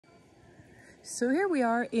So here we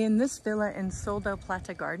are in this villa in Sol del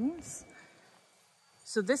Plata Gardens.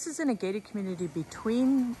 So this is in a gated community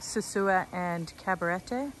between Sosua and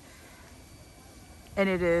Cabarete. And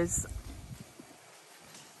it is,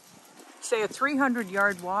 say, a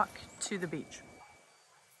 300-yard walk to the beach.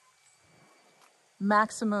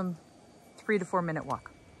 Maximum 3 to 4 minute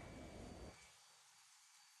walk.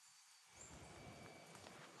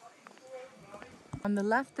 On the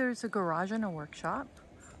left, there's a garage and a workshop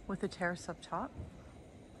with a terrace up top.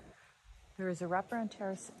 There is a wraparound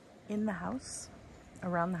terrace in the house,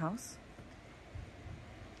 around the house,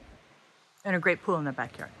 and a great pool in the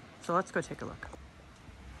backyard. So let's go take a look.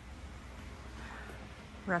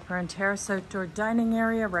 Wraparound terrace, outdoor dining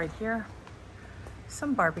area right here.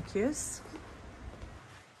 Some barbecues.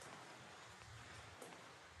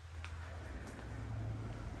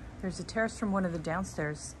 There's a terrace from one of the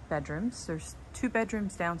downstairs bedrooms. There's 2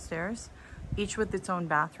 bedrooms downstairs, each with its own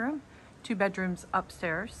bathroom. 2 bedrooms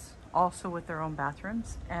upstairs, also with their own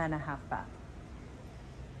bathrooms, and a half bath.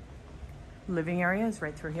 Living area is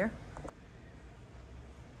right through here.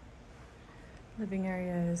 Living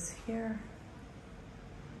area is here.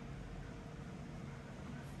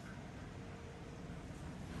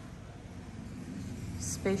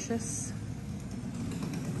 Spacious.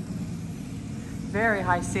 Very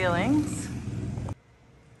high ceilings.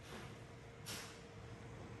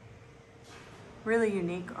 Really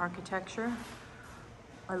unique architecture.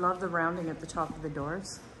 I love the rounding at the top of the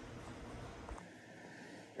doors.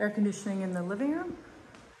 Air conditioning in the living room,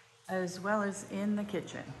 as well as in the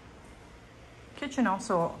kitchen. Kitchen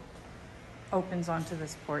also opens onto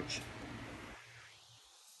this porch.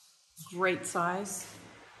 Great size.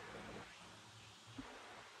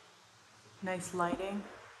 Nice lighting.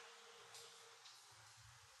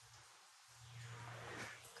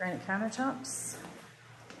 Granite countertops.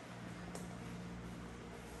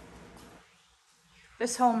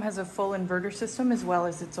 This home has a full inverter system as well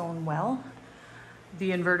as its own well. The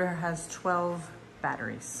inverter has 12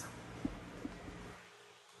 batteries.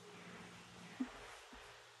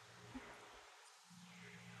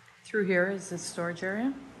 Through here is the storage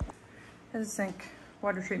area. Has a sink,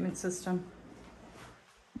 water treatment system,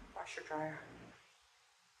 washer dryer.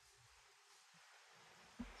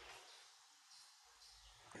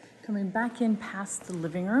 Coming back in past the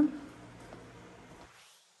living room,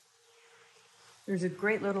 there's a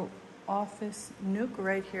great little office nook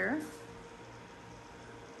right here.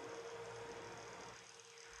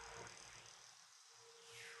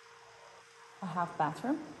 A half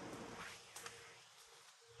bathroom.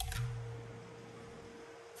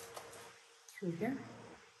 Through here.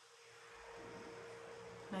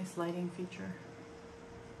 Nice lighting feature.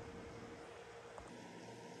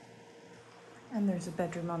 And there's a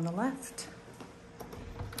bedroom on the left.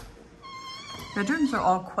 Bedrooms are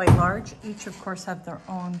all quite large. Each, of course, have their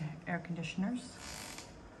own air conditioners.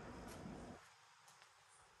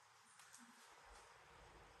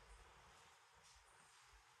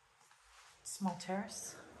 Small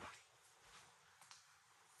terrace.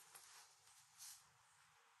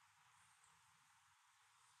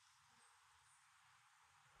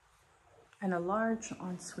 And a large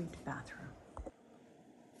ensuite bathroom.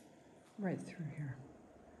 Right through here,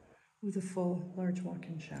 with a full large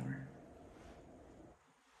walk-in shower.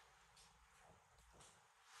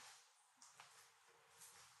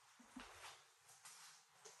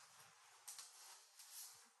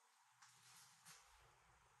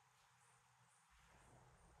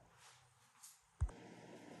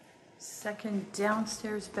 Second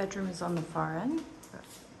downstairs bedroom is on the far end.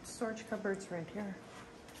 Storage cupboards right here.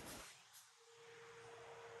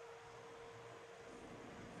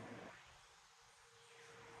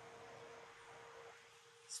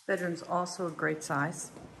 This bedroom's also a great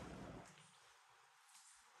size.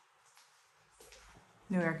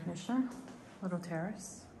 New air conditioner, little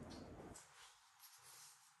terrace.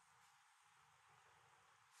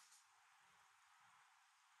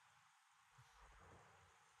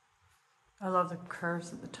 I love the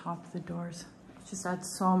curves at the top of the doors. It just adds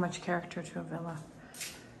so much character to a villa.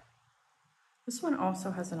 This one also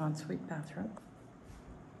has an ensuite bathroom.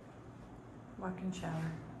 Walk-in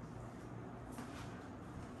shower.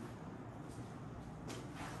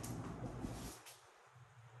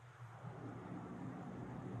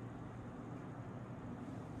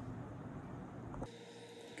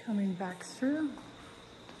 Coming back through,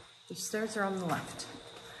 the stairs are on the left.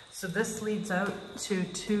 So this leads out to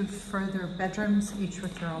 2 further bedrooms, each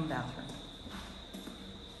with their own bathroom.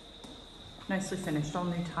 Nicely finished, all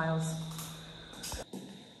new tiles.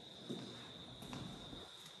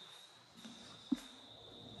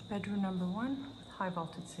 Bedroom number 1 with high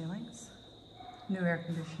vaulted ceilings. New air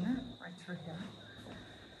conditioner right through here.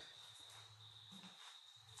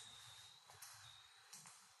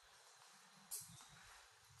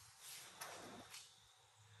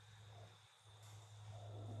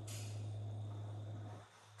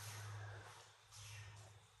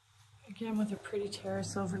 Again with a pretty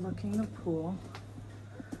terrace overlooking the pool.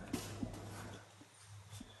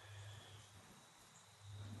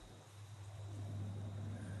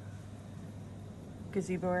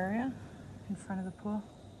 Gazebo area in front of the pool.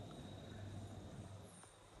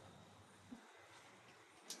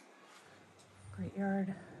 Great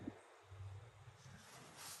yard.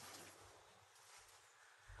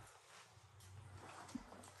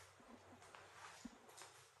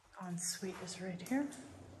 Ensuite is right here.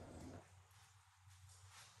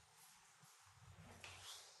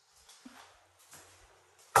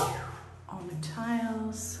 All the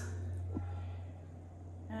tiles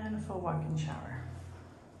and a full walk-in shower.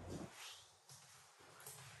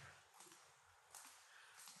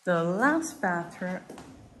 The last bathroom,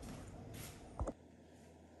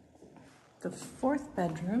 the fourth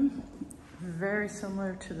bedroom, very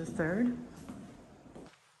similar to the third.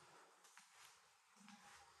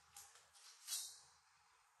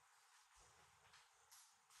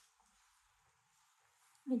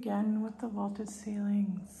 Again with the vaulted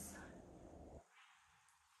ceilings.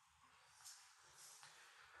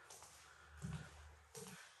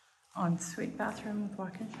 Ensuite bathroom with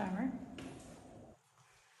walk-in shower.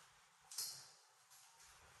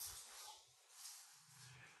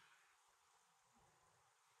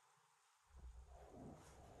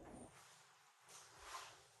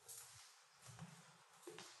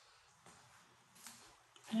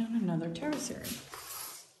 And another terrace area.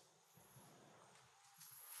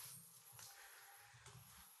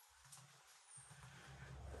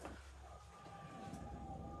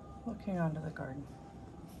 Looking onto the garden.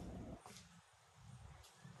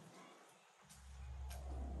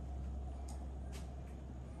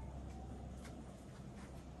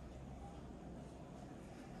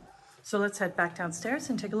 So let's head back downstairs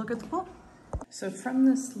and take a look at the pool. So from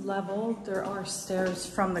this level, there are stairs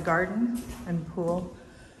from the garden and pool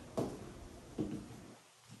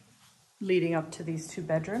leading up to these two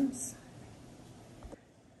bedrooms.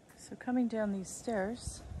 So coming down these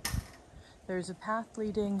stairs, there's a path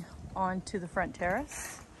leading onto the front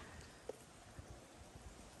terrace.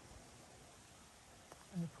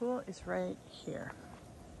 And the pool is right here.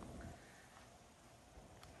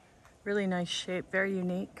 Really nice shape, very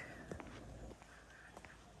unique.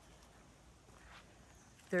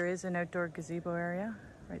 There is an outdoor gazebo area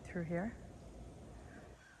right through here.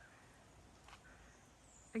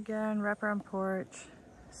 Again, wraparound porch,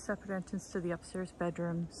 separate entrance to the upstairs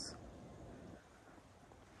bedrooms.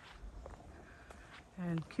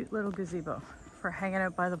 And cute little gazebo for hanging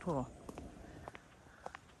out by the pool.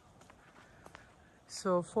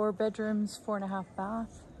 So 4 bedrooms, 4.5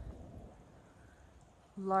 bath.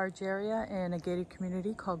 Large area in a gated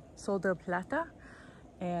community called Sol del Plata.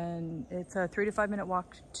 And it's a 3 to 5 minute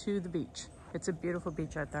walk to the beach. It's a beautiful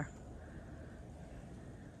beach out there.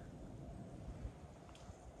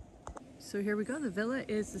 So here we go. The villa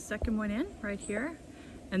is the second one in right here.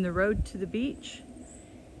 And the road to the beach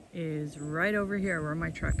is right over here where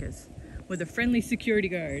my truck is, with a friendly security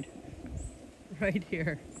guard right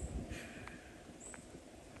here.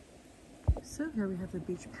 So here we have the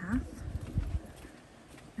beach path.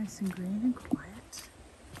 Nice and green and quiet.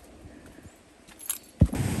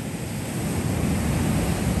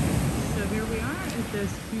 So here we are at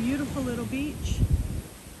this beautiful little beach.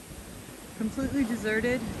 Completely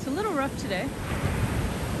deserted. It's a little rough today.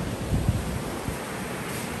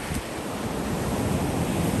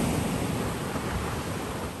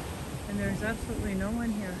 And there's absolutely no one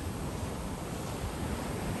here.